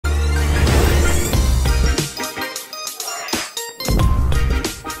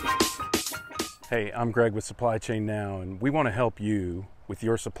Hey, I'm Greg with Supply Chain Now, and we want to help you with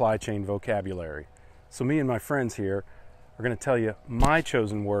your supply chain vocabulary. So me and my friends here are going to tell you my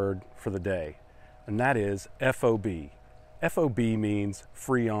chosen word for the day, and that is FOB. FOB means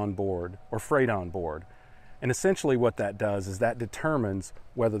free on board or freight on board. And essentially what that does is that determines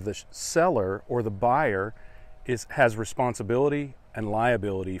whether the seller or the buyer has responsibility and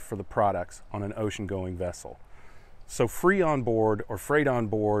liability for the products on an ocean-going vessel. So free on board or freight on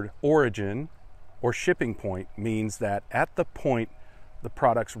board origin or shipping point means that at the point the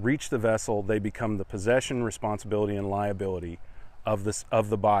products reach the vessel, they become the possession, responsibility, and liability of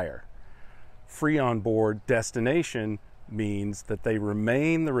the buyer. Free on board destination means that they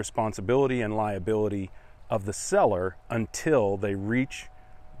remain the responsibility and liability of the seller until they reach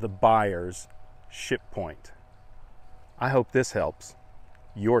the buyer's ship point. I hope this helps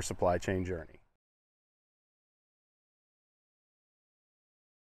your supply chain journey.